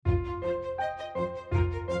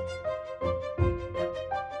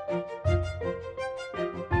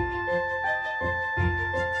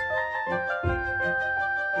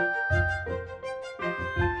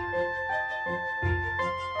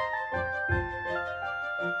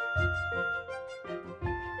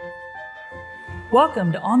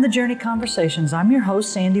Welcome to On the Journey Conversations. I'm your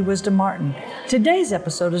host, Sandy Wisdom Martin. Today's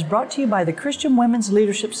episode is brought to you by the Christian Women's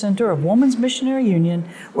Leadership Center of Women's Missionary Union,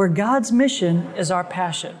 where God's mission is our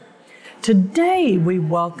passion. Today we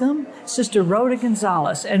welcome Sister Rhoda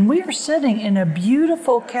Gonzalez, and we are sitting in a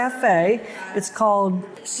beautiful cafe. It's called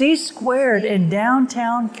C Squared in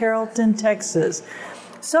downtown Carrollton, Texas.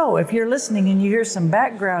 So if you're listening and you hear some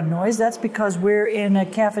background noise, that's because we're in a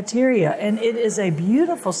cafeteria, and it is a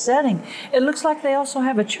beautiful setting. It looks like they also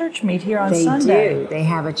have a church meet here on Sunday. They do. They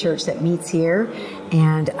have a church that meets here,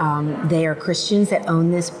 and they are Christians that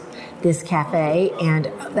own this cafe, and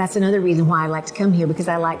that's another reason why I like to come here, because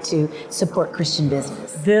I like to support Christian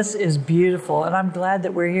business. This is beautiful, and I'm glad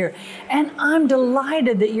that we're here. And I'm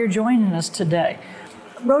delighted that you're joining us today.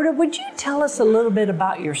 Rhoda, would you tell us a little bit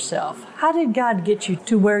about yourself? How did God get you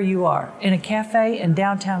to where you are in a cafe in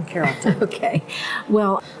downtown Carrollton? Okay.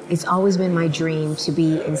 Well, it's always been my dream to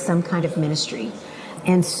be in some kind of ministry.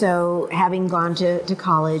 And so having gone to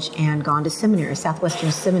college and gone to seminary,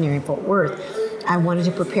 Southwestern Seminary in Fort Worth, I wanted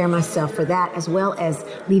to prepare myself for that, as well as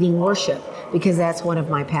leading worship, because that's one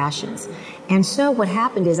of my passions. And so what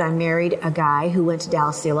happened is I married a guy who went to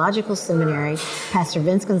Dallas Theological Seminary, Pastor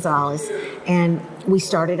Vince Gonzalez, and we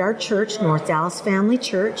started our church, North Dallas Family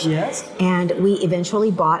Church. Yes. And we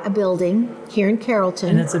eventually bought a building here in Carrollton.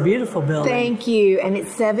 And it's a beautiful building. Thank you. And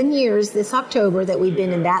it's 7 years this October that we've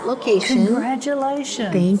been in that location.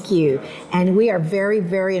 Congratulations. Thank you. And we are very,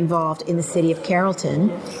 very involved in the city of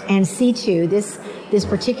Carrollton. And C2, this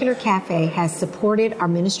particular cafe has supported our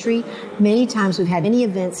ministry. Many times we've had many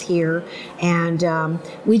events here, and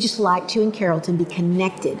we just like to, in Carrollton, be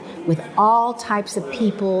connected with all types of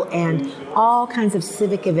people and all kinds of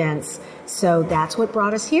civic events. So that's what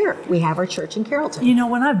brought us here. We have our church in Carrollton. You know,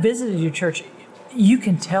 when I visited your church, you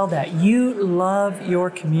can tell that you love your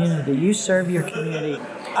community. You serve your community.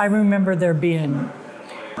 I remember there being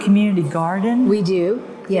community garden. We do.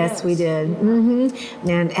 Yes, we did. Mm-hmm.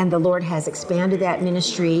 And the Lord has expanded that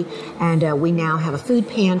ministry, and we now have a food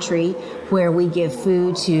pantry where we give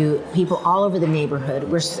food to people all over the neighborhood.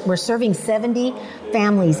 We're serving 70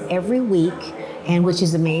 families every week, and which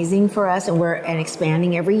is amazing for us, and we're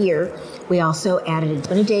expanding every year. We also added a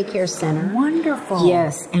daycare center. Wonderful.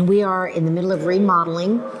 Yes, and we are in the middle of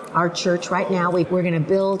remodeling our church right now. We're going to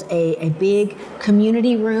build a big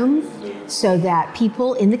community room so that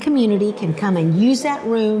people in the community can come and use that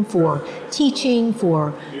room for teaching,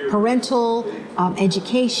 for parental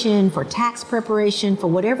education, for tax preparation, for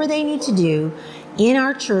whatever they need to do in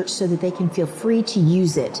our church, so that they can feel free to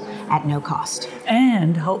use it at no cost.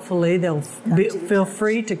 And hopefully they'll feel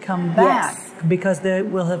free to come back, yes, because they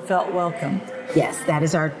will have felt welcome. Yes, that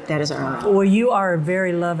is our honor. Well, you are a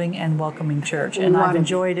very loving and welcoming church, and I've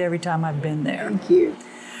enjoyed every time I've been there. Thank you.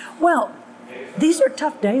 Well, these are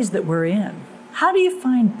tough days that we're in. How do you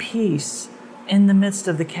find peace in the midst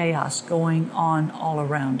of the chaos going on all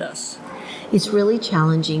around us? It's really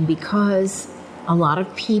challenging because a lot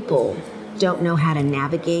of people don't know how to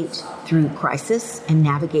navigate through crisis and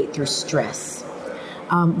navigate through stress.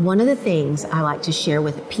 One of the things I like to share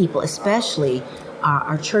with people, especially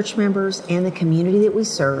our church members and the community that we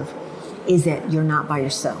serve, is that you're not by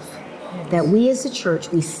yourself. That we as a church,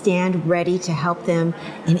 we stand ready to help them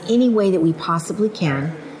in any way that we possibly can,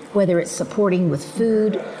 whether it's supporting with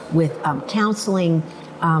food, with counseling,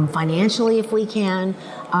 financially if we can.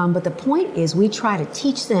 But the point is, we try to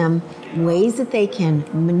teach them ways that they can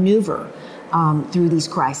maneuver through these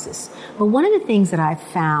crises. But one of the things that I've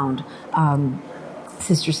found,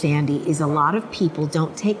 Sister Sandy, is a lot of people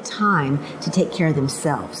don't take time to take care of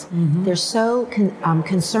themselves. Mm-hmm. They're so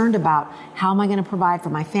concerned about, how am I going to provide for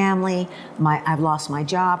my family? I've lost my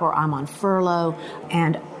job, or I'm on furlough.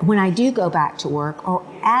 And when I do go back to work or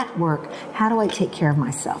at work, how do I take care of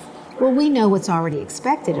myself? Well, we know what's already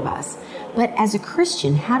expected of us. But as a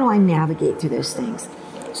Christian, how do I navigate through those things?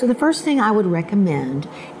 So the first thing I would recommend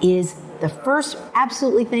is, the first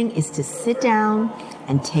absolutely thing is to sit down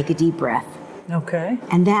and take a deep breath. Okay.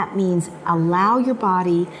 And that means allow your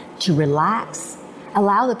body to relax,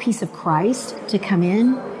 allow the peace of Christ to come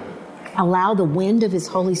in, allow the wind of His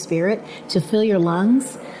Holy Spirit to fill your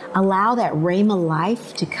lungs, allow that rhema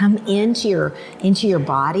life to come into your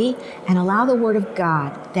body, and allow the Word of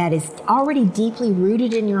God that is already deeply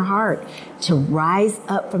rooted in your heart to rise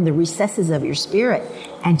up from the recesses of your spirit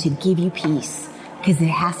and to give you peace, because it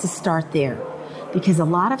has to start there. Because a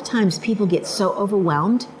lot of times people get so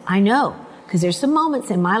overwhelmed. I know, because there's some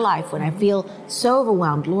moments in my life when I feel so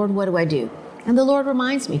overwhelmed. Lord, what do I do? And the Lord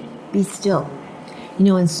reminds me, be still. You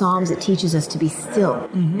know, in Psalms, it teaches us to be still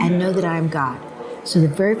and know that I am God. So the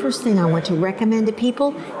very first thing I want to recommend to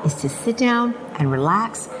people is to sit down and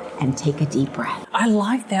relax and take a deep breath. I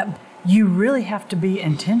like that. You really have to be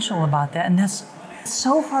intentional about that. And that's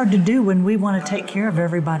so hard to do when we want to take care of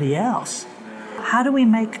everybody else. How do we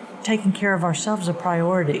make taking care of ourselves a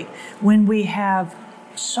priority when we have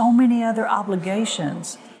so many other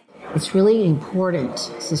obligations? It's really important,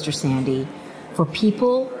 Sister Sandy, for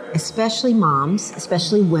people, especially moms,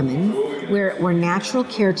 especially women, we're natural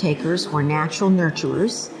caretakers, we're natural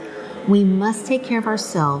nurturers. We must take care of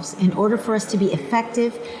ourselves in order for us to be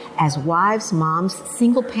effective as wives, moms,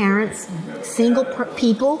 single parents,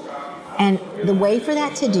 people. And the way for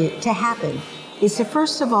that to happen is to,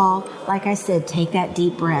 first of all, like I said, take that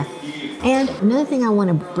deep breath. And another thing I want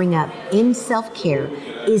to bring up in self-care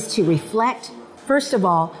is to reflect. First of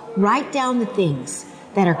all, write down the things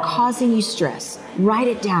that are causing you stress. Write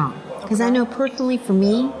it down. Because I know personally for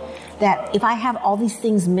me that if I have all these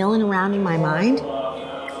things milling around in my mind,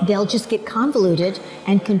 they'll just get convoluted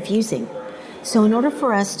and confusing. So in order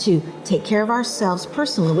for us to take care of ourselves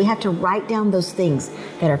personally, we have to write down those things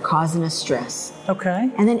that are causing us stress. Okay.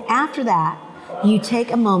 And then after that, you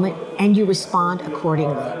take a moment and you respond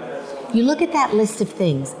accordingly. You look at that list of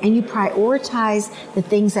things and you prioritize the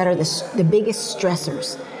things that are the biggest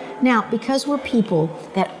stressors. Now, because we're people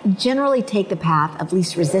that generally take the path of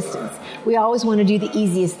least resistance, we always want to do the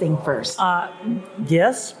easiest thing first.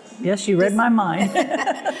 Yes, you read my mind.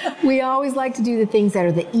 We always like to do the things that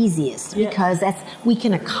are the easiest because we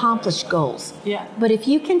can accomplish goals. Yeah. But if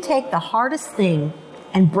you can take the hardest thing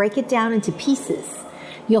and break it down into pieces,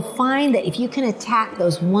 you'll find that if you can attack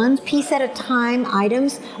those one piece at a time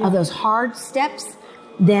items of those hard steps,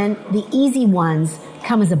 then the easy ones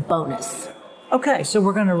come as a bonus. Okay, so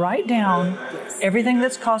we're going to write down everything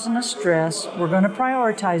that's causing us stress. We're going to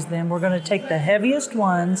prioritize them. We're going to take the heaviest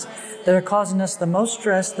ones that are causing us the most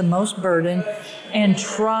stress, the most burden, and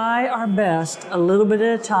try our best a little bit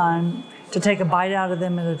at a time to take a bite out of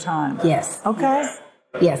them at a time. Yes. Okay?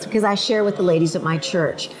 Yes, because I share with the ladies at my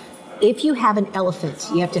church, if you have an elephant,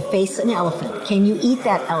 you have to face an elephant. Can you eat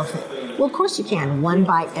that elephant? Well, of course you can, one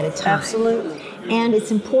bite at a time. Absolutely. And it's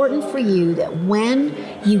important for you that when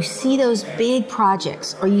you see those big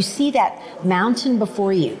projects, or you see that mountain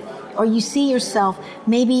before you, or you see yourself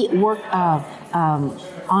maybe work on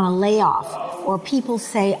a layoff, or people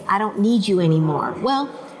say, I don't need you anymore. Well,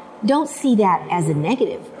 don't see that as a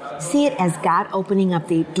negative. See it as God opening up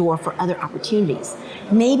the door for other opportunities.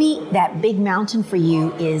 Maybe that big mountain for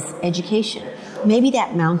you is education. Maybe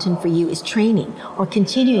that mountain for you is training or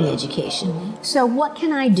continuing education. So what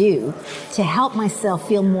can I do to help myself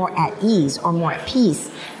feel more at ease or more at peace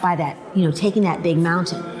by that, taking that big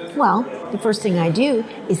mountain? Well, the first thing I do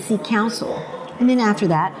is seek counsel. And then after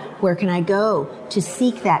that, where can I go to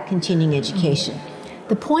seek that continuing education?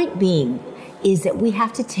 The point being is that we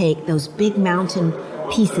have to take those big mountain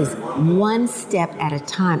pieces one step at a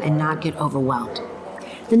time and not get overwhelmed.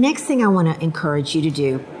 The next thing I want to encourage you to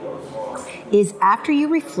do is after you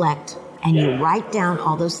reflect and you write down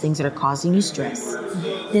all those things that are causing you stress,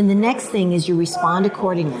 then the next thing is you respond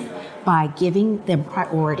accordingly by giving them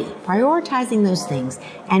priority, prioritizing those things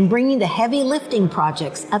and bringing the heavy lifting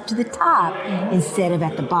projects up to the top instead of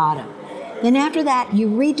at the bottom. Then after that, you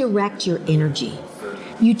redirect your energy.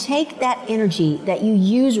 You take that energy that you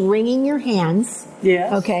use wringing your hands,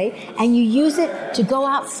 okay, and you use it to go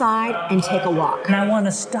outside and take a walk. And I want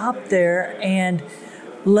to stop there and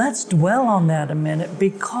let's dwell on that a minute,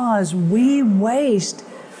 because we waste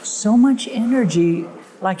so much energy,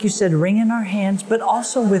 like you said, wringing our hands, but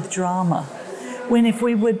also with drama. When if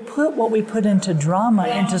we would put what we put into drama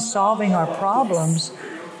into solving our problems,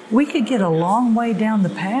 we could get a long way down the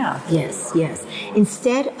path. Yes.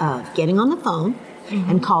 Instead of getting on the phone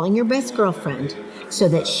and calling your best girlfriend so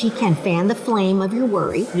that she can fan the flame of your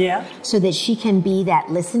worry, so that she can be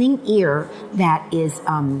that listening ear that is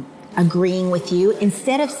agreeing with you,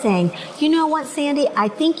 instead of saying, you know what, Sandy, I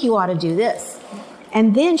think you ought to do this.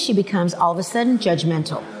 And then she becomes all of a sudden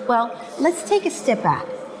judgmental. Well, let's take a step back.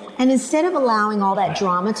 And instead of allowing all that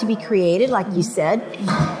drama to be created, like you said,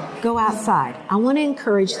 go outside. I want to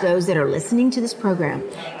encourage those that are listening to this program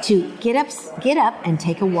to get up and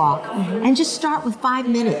take a walk and just start with 5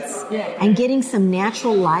 minutes and getting some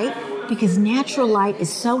natural light, because natural light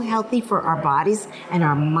is so healthy for our bodies and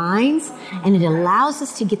our minds, and it allows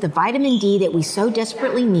us to get the vitamin D that we so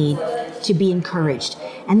desperately need to be encouraged.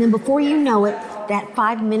 And then before you know it, that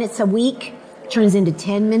 5 minutes a week turns into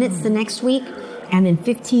 10 minutes the next week, and then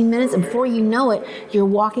 15 minutes, and before you know it, you're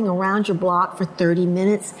walking around your block for 30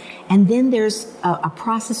 minutes. And then there's a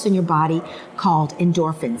process in your body called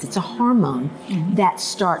endorphins. It's a hormone that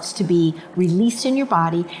starts to be released in your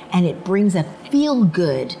body, and it brings a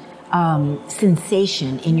feel-good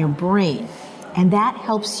sensation in your brain. And that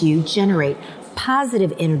helps you generate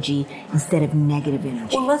positive energy instead of negative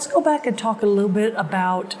energy. Well, let's go back and talk a little bit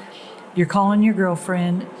about you're calling your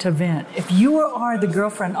girlfriend to vent. If you are the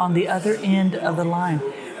girlfriend on the other end of the line,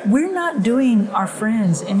 we're not doing our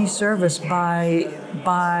friends any service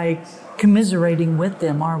by commiserating with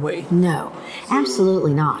them, are we? No,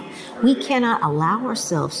 absolutely not. We cannot allow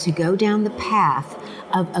ourselves to go down the path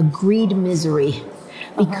of agreed misery,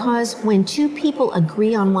 because when two people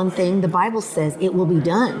agree on one thing, the Bible says it will be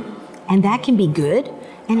done. And that can be good,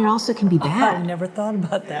 and it also can be bad. I never thought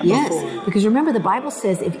about that Yes, before. because remember, the Bible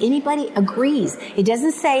says if anybody agrees, it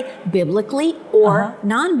doesn't say biblically or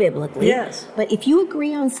non-biblically. Yes. But if you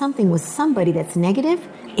agree on something with somebody that's negative,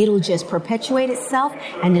 it'll just perpetuate itself,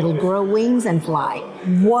 and it'll grow wings and fly.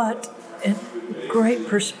 What a great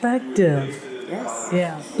perspective. Yes.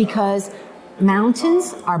 Yeah. Because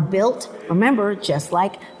mountains are built, remember, just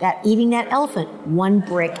like that, eating that elephant, one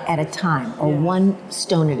brick at a time or one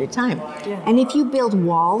stone at a time. Yeah. And if you build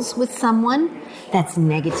walls with someone that's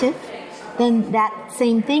negative, then that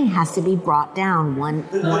same thing has to be brought down one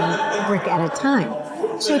brick at a time.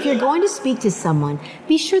 So if you're going to speak to someone,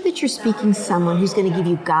 be sure that you're speaking to someone who's going to give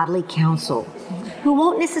you godly counsel, who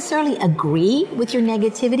won't necessarily agree with your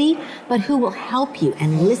negativity, but who will help you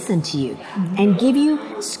and listen to you and give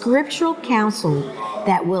you scriptural counsel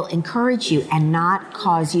that will encourage you and not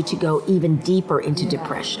cause you to go even deeper into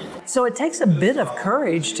depression. So it takes a bit of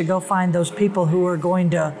courage to go find those people who are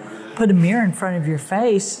going to put a mirror in front of your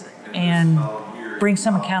face and bring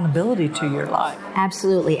some accountability to your life.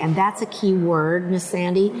 Absolutely. And that's a key word, Miss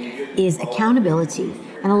Sandy, is accountability.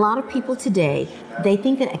 And a lot of people today, they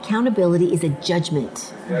think that accountability is a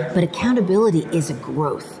judgment, but accountability is a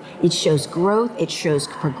growth. It shows growth, it shows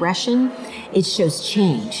progression, it shows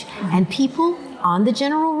change. And people, on the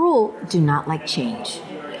general rule, do not like change.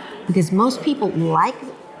 Because most people like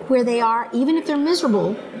where they are, even if they're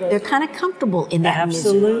miserable, they're kind of comfortable in that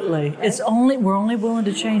misery. Absolutely. We're only willing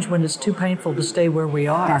to change when it's too painful to stay where we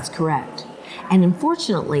are. That's correct. And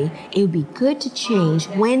unfortunately, it would be good to change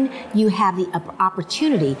when you have the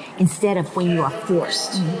opportunity instead of when you are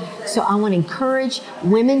forced. Mm-hmm. So I want to encourage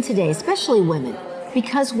women today, especially women,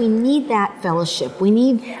 because we need that fellowship. We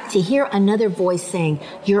need to hear another voice saying,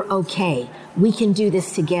 "You're okay. We can do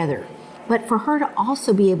this together." But for her to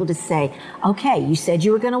also be able to say, "Okay, you said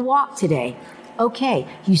you were going to walk today. Okay,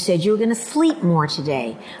 you said you were going to sleep more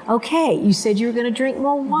today. Okay, you said you were going to drink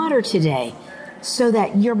more water today." So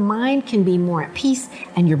that your mind can be more at peace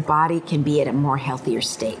and your body can be at a more healthier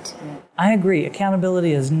state. I agree.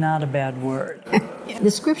 Accountability is not a bad word. The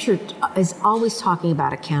scripture is always talking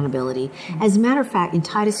about accountability. As a matter of fact, in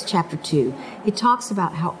Titus chapter 2, it talks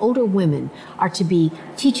about how older women are to be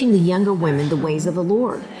teaching the younger women the ways of the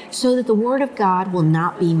Lord so that the word of God will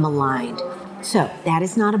not be maligned. So that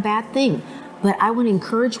is not a bad thing. But I want to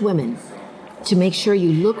encourage women to make sure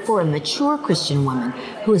you look for a mature Christian woman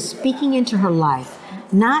who is speaking into her life,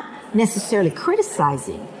 not necessarily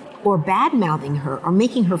criticizing or bad-mouthing her or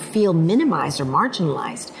making her feel minimized or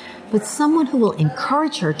marginalized, but someone who will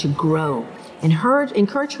encourage her to grow and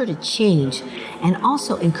encourage her to change and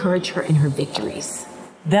also encourage her in her victories.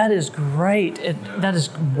 That is great. That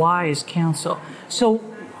is wise counsel. So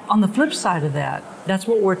on the flip side of that, that's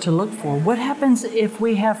what we're to look for. What happens if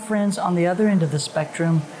we have friends on the other end of the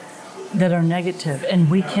spectrum that are negative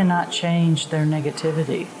and we cannot change their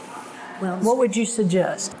negativity? Well, what would you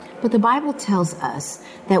suggest? But the Bible tells us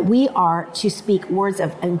that we are to speak words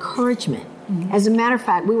of encouragement. Mm-hmm. As a matter of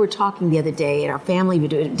fact, we were talking the other day at our family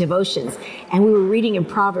devotions, and we were reading in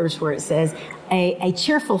Proverbs where it says, a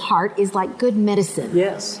cheerful heart is like good medicine.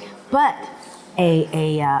 Yes. But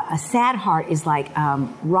a sad heart is like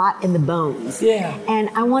rot in the bones. Yeah. And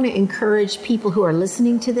I want to encourage people who are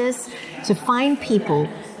listening to this to find people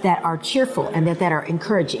that are cheerful and that are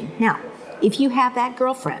encouraging. Now, if you have that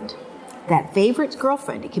girlfriend, that favorite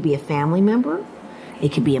girlfriend, it could be a family member,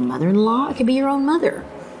 it could be a mother-in-law, it could be your own mother,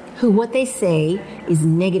 who what they say is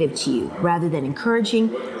negative to you rather than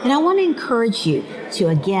encouraging. And I want to encourage you to,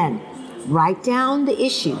 again, write down the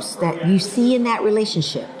issues that you see in that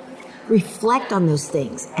relationship. Reflect on those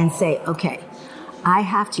things and say, okay, I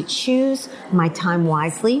have to choose my time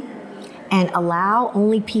wisely and allow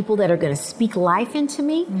only people that are going to speak life into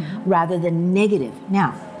me rather than negative.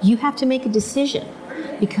 Now, you have to make a decision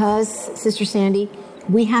because, Sister Sandy,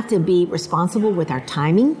 we have to be responsible with our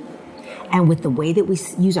timing and with the way that we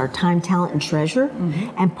use our time, talent, and treasure.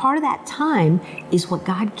 Mm-hmm. And part of that time is what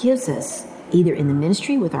God gives us, either in the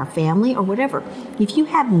ministry, with our family, or whatever. If you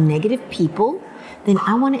have negative people, then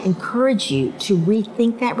I want to encourage you to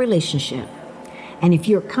rethink that relationship And if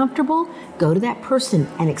you're comfortable, go to that person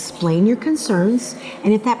and explain your concerns.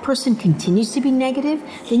 And if that person continues to be negative,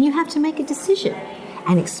 then you have to make a decision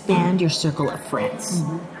and expand your circle of friends.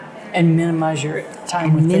 And minimize your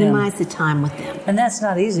time with them. Minimize the time with them. And that's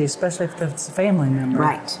not easy, especially if it's a family member.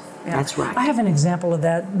 Right. Yeah. That's right. I have an example of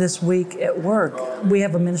that this week at work. We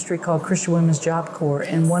have a ministry called Christian Women's Job Corps,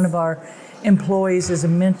 and one of our employees is a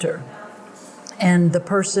mentor. And the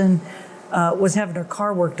person was having her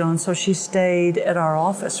car worked on, so she stayed at our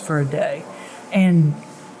office for a day. And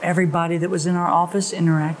everybody that was in our office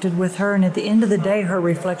interacted with her. And at the end of the day, her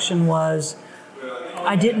reflection was,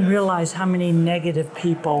 I didn't realize how many negative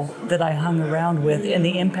people that I hung around with and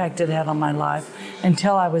the impact it had on my life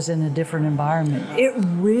until I was in a different environment. It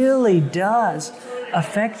really does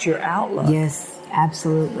affect your outlook. Yes,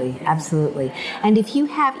 absolutely, absolutely. And if you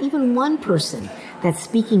have even one person that's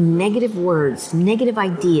speaking negative words, negative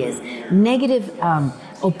ideas, negative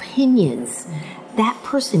opinions, that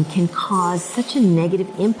person can cause such a negative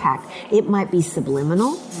impact. It might be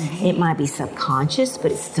subliminal, it might be subconscious,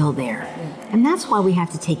 but it's still there. And that's why we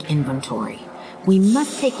have to take inventory. We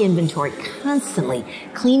must take inventory constantly,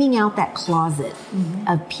 cleaning out that closet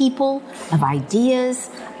of people, of ideas,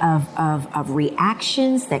 of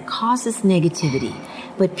reactions that cause us negativity.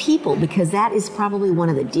 But people, because that is probably one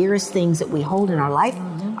of the dearest things that we hold in our life,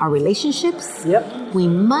 our relationships, we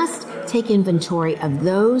must take inventory of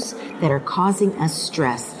those that are causing us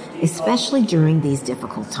stress, especially during these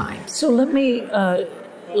difficult times. So let me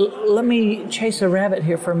chase a rabbit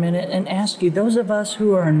here for a minute and ask you, those of us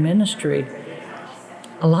who are in ministry,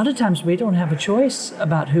 a lot of times we don't have a choice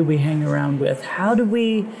about who we hang around with. How do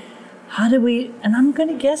we, and I'm going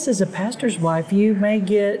to guess as a pastor's wife, you may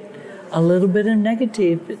get a little bit of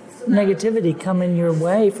negativity coming your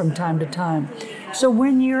way from time to time. So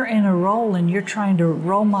when you're in a role and you're trying to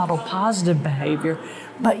role model positive behavior,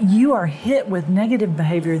 but you are hit with negative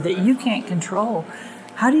behavior that you can't control,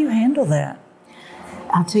 how do you handle that?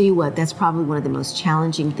 I'll tell you what, that's probably one of the most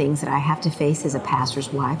challenging things that I have to face as a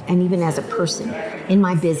pastor's wife and even as a person. In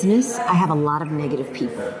my business, I have a lot of negative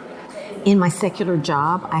people. In my secular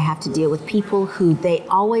job, I have to deal with people who they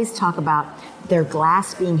always talk about their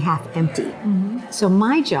glass being half empty. So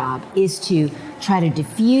my job is to try to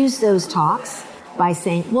diffuse those talks by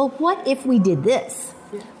saying, well, what if we did this?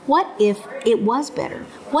 What if it was better?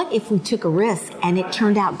 What if we took a risk and it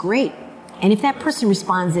turned out great? And if that person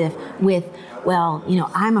responds with, well,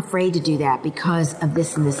 I'm afraid to do that because of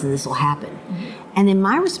this and this and this will happen. And then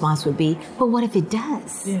my response would be, but what if it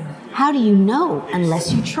does? How do you know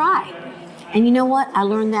unless you try? And you know what? I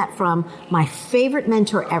learned that from my favorite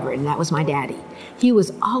mentor ever, and that was my daddy. He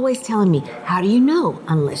was always telling me, how do you know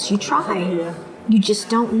unless you try? You just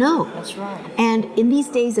don't know. That's right. And in these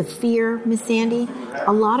days of fear, Miss Sandy,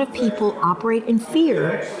 a lot of people operate in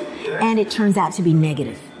fear, and it turns out to be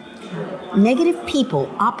negative. Negative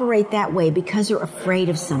people operate that way because they're afraid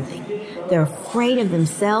of something. They're afraid of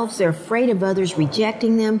themselves. They're afraid of others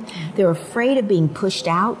rejecting them. They're afraid of being pushed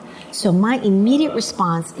out. So my immediate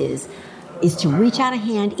response is to reach out a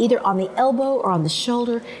hand either on the elbow or on the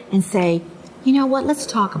shoulder and say, you know what, let's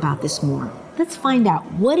talk about this more. Let's find out,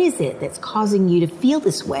 what is it that's causing you to feel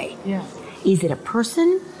this way? Is it a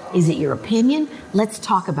person? Is it your opinion? Let's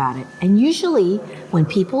talk about it. And usually when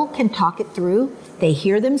people can talk it through, they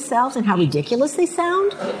hear themselves and how ridiculous they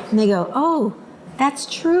sound, and they go, oh,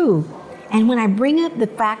 that's true. And when I bring up the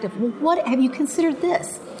fact of, well, what have you considered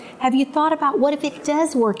this? Have you thought about what if it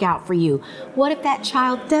does work out for you? What if that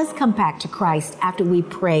child does come back to Christ after we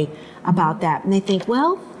pray about that? And they think,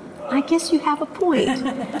 well, I guess you have a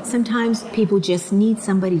point. Sometimes people just need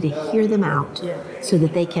somebody to hear them out so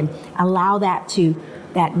that they can allow that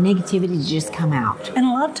negativity to just come out. And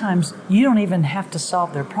a lot of times you don't even have to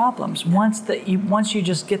solve their problems. Once you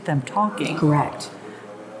just get them talking. Correct.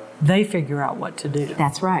 They figure out what to do.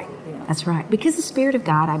 That's right. That's right. Because the Spirit of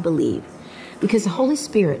God, I believe, because the Holy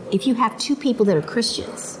Spirit, if you have two people that are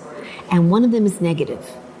Christians and one of them is negative,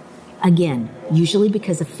 again, usually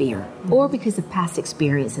because of fear or because of past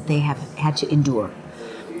experience that they have had to endure,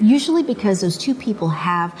 usually because those two people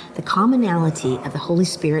have the commonality of the Holy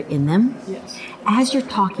Spirit in them. As you're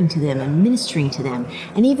talking to them and ministering to them,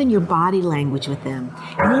 and even your body language with them,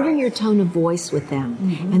 and even your tone of voice with them,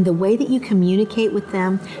 and the way that you communicate with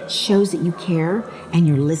them shows that you care and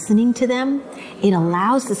you're listening to them, it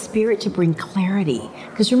allows the Spirit to bring clarity.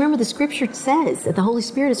 Because remember, the Scripture says that the Holy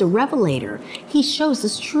Spirit is a revelator. He shows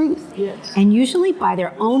us truth. And usually by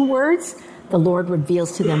their own words, the Lord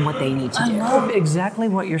reveals to them what they need to do. I love exactly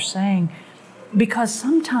what you're saying, because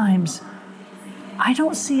sometimes I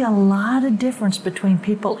don't see a lot of difference between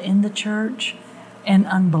people in the church and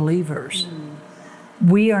unbelievers.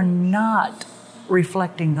 We are not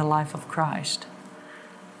reflecting the life of Christ.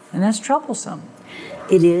 And that's troublesome.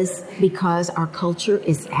 It is, because our culture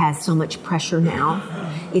has so much pressure now.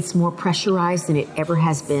 It's more pressurized than it ever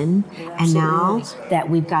has been. And now that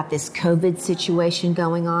we've got this COVID situation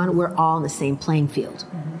going on, we're all on the same playing field.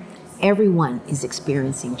 Everyone is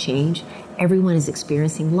experiencing change. Everyone is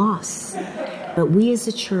experiencing loss. But we as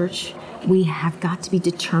a church, we have got to be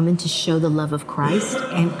determined to show the love of Christ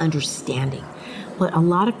and understanding. What a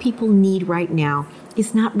lot of people need right now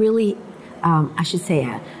is not really, I should say,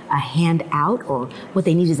 a hand out, or what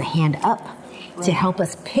they need is a hand up to help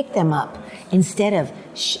us pick them up. Instead of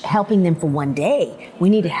helping them for one day, we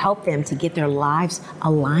need to help them to get their lives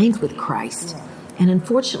aligned with Christ. And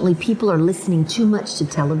unfortunately, people are listening too much to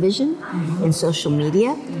television and social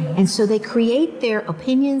media. And so they create their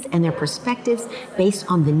opinions and their perspectives based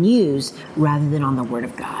on the news rather than on the Word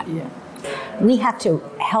of God. Yeah. We have to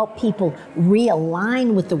help people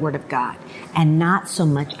realign with the Word of God and not so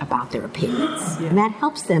much about their opinions. Yeah. And that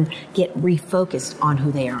helps them get refocused on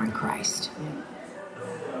who they are in Christ.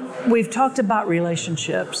 We've talked about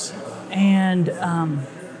relationships, and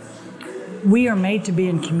we are made to be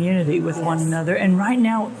in community with one another. And right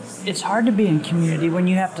now, it's hard to be in community when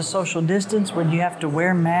you have to social distance, when you have to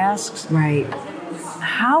wear masks. Right.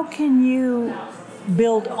 How can you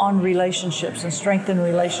build on relationships and strengthen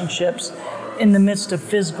relationships in the midst of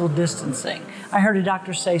physical distancing? I heard a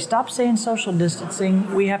doctor say, stop saying social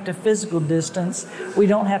distancing. We have to physical distance. We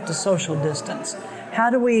don't have to social distance. How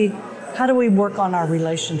do we work on our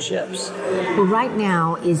relationships? Well, right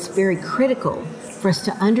now is very critical for us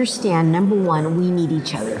to understand, number one, we need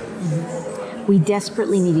each other. We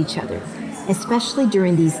desperately need each other, especially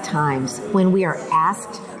during these times when we are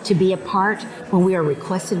asked to be apart, when we are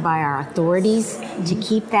requested by our authorities to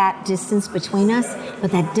keep that distance between us,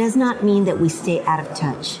 but that does not mean that we stay out of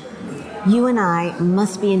touch. You and I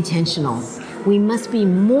must be intentional. We must be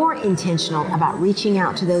more intentional about reaching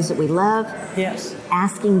out to those that we love. Yes.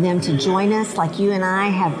 Asking them to join us like you and I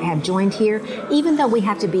have joined here. Even though we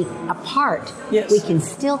have to be apart, yes, we can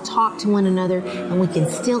still talk to one another and we can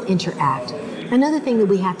still interact. Another thing that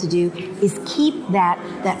we have to do is keep that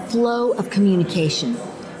flow of communication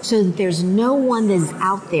so that there's no one that is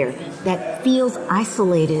out there that feels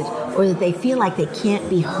isolated or that they feel like they can't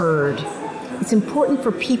be heard. It's important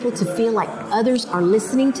for people to feel like others are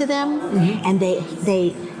listening to them, and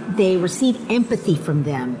they receive empathy from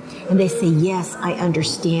them, and they say, yes, I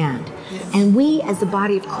understand. And we as the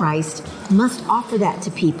body of Christ must offer that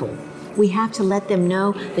to people. We have to let them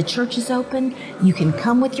know the church is open. You can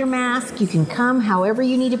come with your mask. You can come however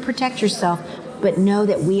you need to protect yourself, but know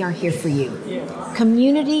that we are here for you.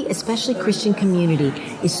 Community, especially Christian community,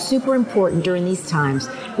 is super important during these times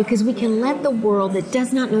because we can let the world that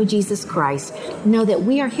does not know Jesus Christ know that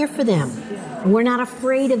we are here for them. We're not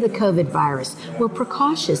afraid of the COVID virus. We're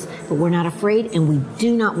precautious, but we're not afraid, and we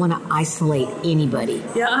do not want to isolate anybody.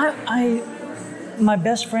 Yeah, my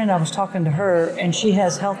best friend, I was talking to her, and she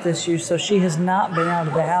has health issues, so she has not been out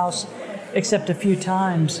of the house except a few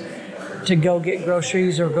times to go get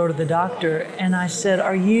groceries or go to the doctor. And I said,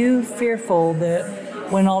 are you fearful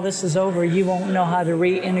that when all this is over, you won't know how to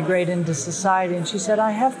reintegrate into society? And she said,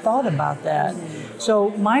 I have thought about that.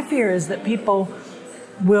 So my fear is that people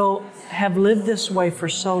will have lived this way for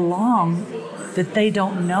so long that they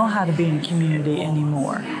don't know how to be in community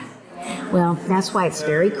anymore. Well, that's why it's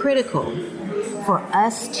very critical for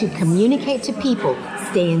us to communicate to people,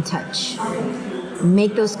 stay in touch,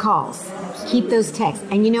 make those calls, keep those texts.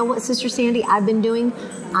 And you know what, Sister Sandy, I've been doing?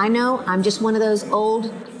 I know I'm just one of those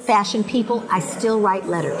old-fashioned people. I still write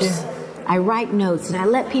letters. Yeah. I write notes, and I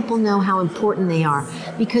let people know how important they are.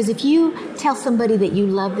 Because if you tell somebody that you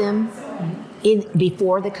love them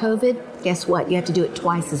before the COVID, guess what? You have to do it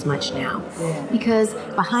twice as much now. Yeah. Because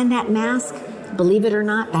behind that mask, believe it or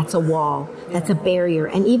not, that's a wall. That's a barrier.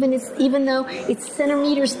 And even though it's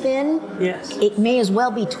centimeters thin, yes, it may as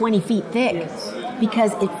well be 20 feet thick. Yes.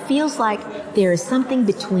 Because it feels like there is something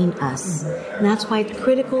between us. And that's why it's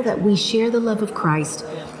critical that we share the love of Christ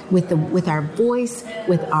with our voice,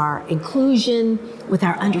 with our inclusion, with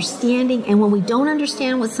our understanding. And when we don't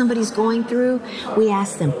understand what somebody's going through, we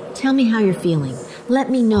ask them, tell me how you're feeling.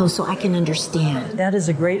 Let me know so I can understand. That is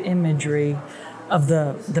a great imagery of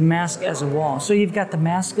the mask as a wall. So you've got the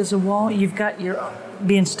mask as a wall. You've got your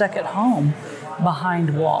being stuck at home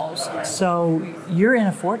behind walls. So you're in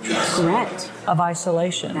a fortress. Correct. Of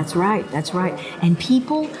isolation. That's right. That's right. And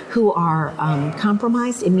people who are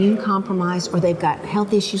compromised, immune compromised, or they've got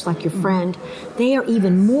health issues like your friend, they are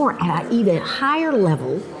even more at an even higher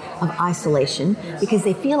level of isolation because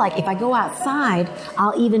they feel like if I go outside,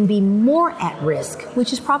 I'll even be more at risk,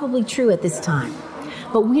 which is probably true at this time.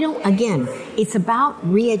 But we don't, again, it's about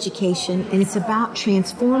re-education, and it's about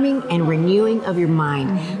transforming and renewing of your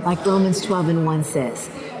mind, like Romans 12:1 says.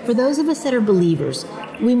 For those of us that are believers,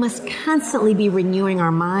 we must constantly be renewing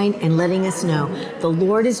our mind and letting us know the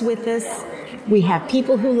Lord is with us. We have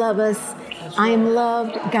people who love us. I am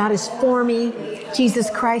loved. God is for me. Jesus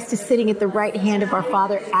Christ is sitting at the right hand of our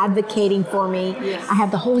Father, advocating for me. I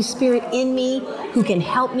have the Holy Spirit in me who can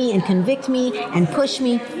help me and convict me and push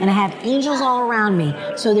me. And I have angels all around me.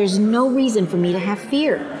 So there's no reason for me to have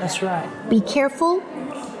fear. That's right. Be careful,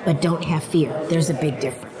 but don't have fear. There's a big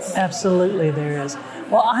difference. Absolutely, there is.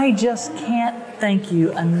 Well, I just can't thank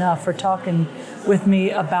you enough for talking with me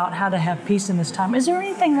about how to have peace in this time. Is there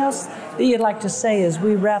anything else that you'd like to say as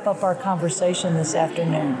we wrap up our conversation this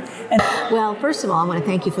afternoon? Well, first of all, I want to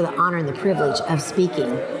thank you for the honor and the privilege of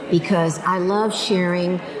speaking, because I love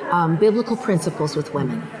sharing biblical principles with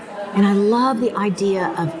women. And I love the idea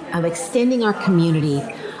of extending our community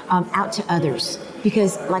out to others.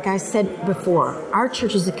 Because like I said before, our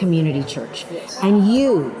church is a community church. And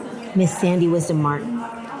you, Miss Sandy Wisdom Martin,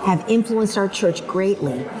 have influenced our church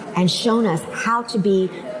greatly and shown us how to be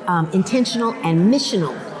intentional and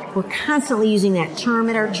missional. We're constantly using that term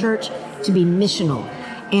at our church, to be missional.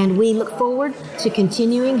 And we look forward to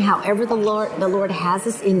continuing however the Lord has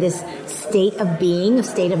us in this state of being, a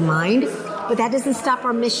state of mind. But that doesn't stop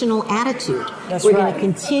our missional attitude. We're going to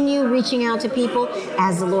continue reaching out to people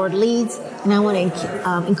as the Lord leads. And I want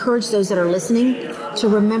to encourage those that are listening to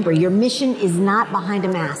remember, your mission is not behind a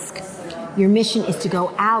mask. Your mission is to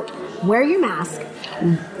go out, wear your mask,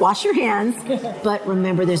 wash your hands, but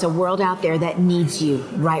remember there's a world out there that needs you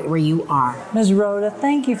right where you are. Ms. Rhoda,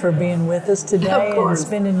 thank you for being with us today and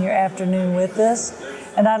spending your afternoon with us.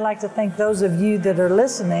 And I'd like to thank those of you that are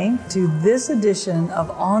listening to this edition of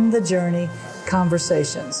On the Journey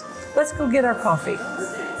Conversations. Let's go get our coffee.